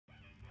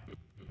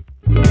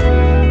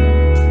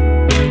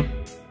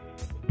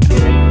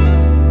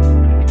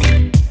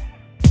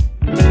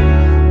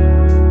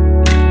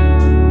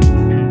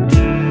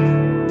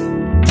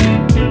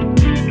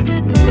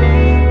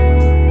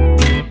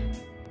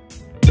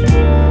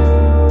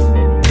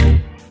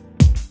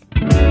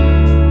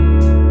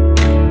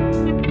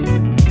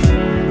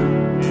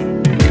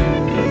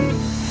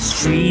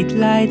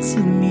lights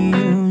and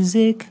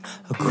music,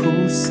 a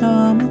cool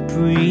summer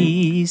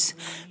breeze,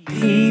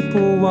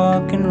 people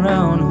walking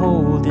around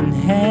holding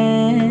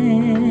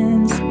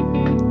hands,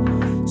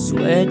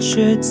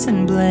 sweatshirts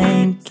and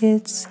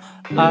blankets,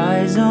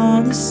 eyes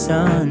on the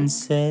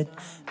sunset,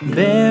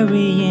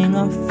 burying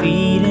our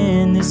feet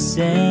in the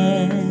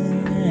sand,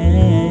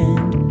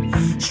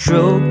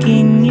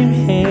 stroking your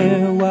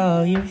hair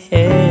while your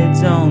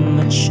head's on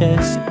my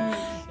chest,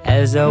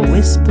 as I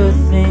whisper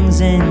things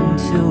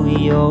into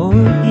your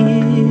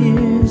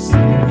ears.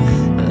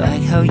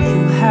 Like how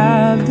you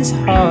have this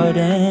heart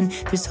and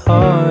this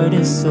heart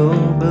is so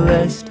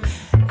blessed,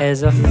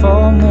 as I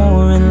fall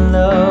more in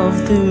love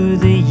through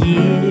the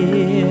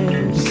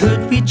years.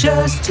 Could we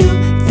just do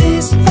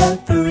this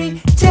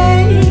every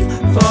day,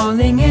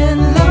 falling in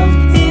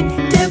love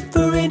in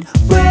different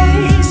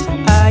ways?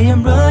 I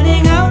am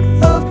running out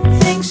of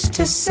things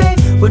to say,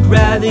 would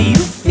rather you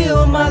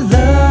feel my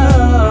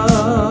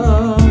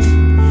love.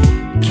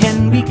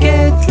 Can we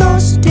get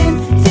lost in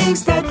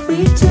things that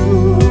we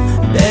do,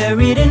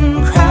 buried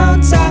in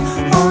crowds I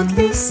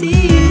only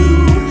see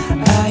you?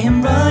 I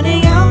am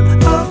running out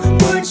of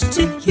words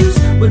to use,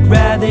 would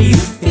rather you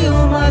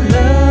feel my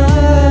love.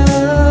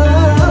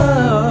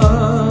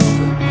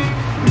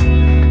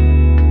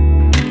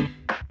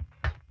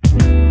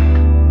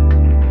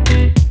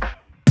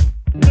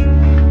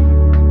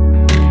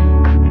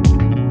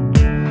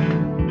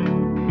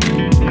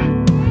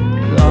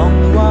 Long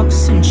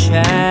walks and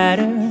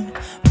chatter,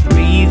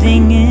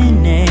 breathing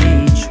in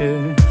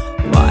nature,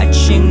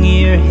 watching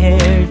your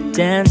hair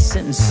dance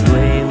and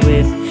sway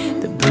with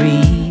the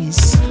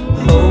breeze,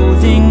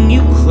 holding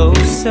you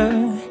closer,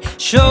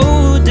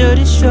 shoulder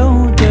to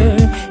shoulder,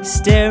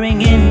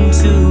 staring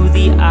into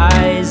the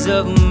eyes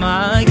of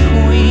my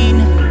queen.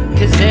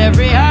 'Cause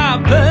every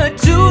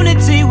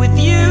opportunity with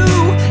you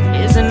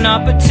is an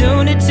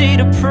opportunity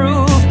to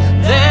prove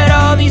that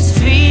all these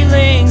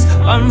feelings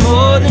are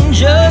more than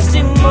just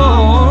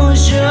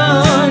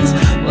emotions.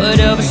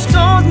 Whatever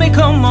storms may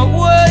come my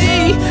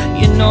way,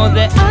 you know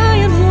that I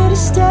am here to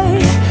stay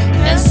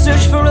and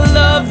search for a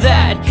love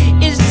that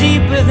is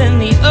deeper than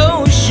the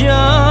oceans.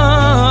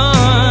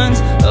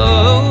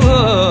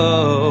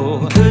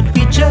 Oh, could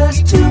we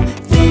just do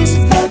this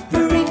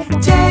every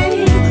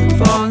day,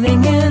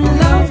 falling in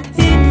love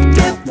in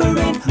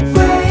different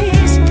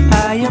ways?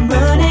 I am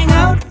running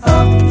out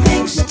of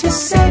things to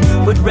say,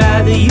 would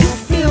rather you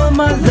feel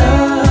my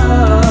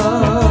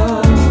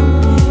love.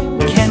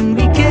 Can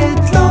we get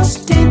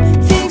lost in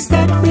things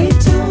that we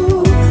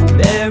do,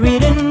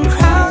 buried in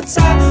crowds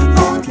I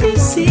only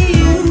see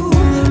you?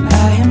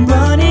 I am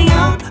running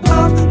out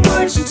of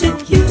words to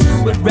use,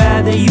 would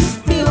rather you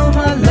feel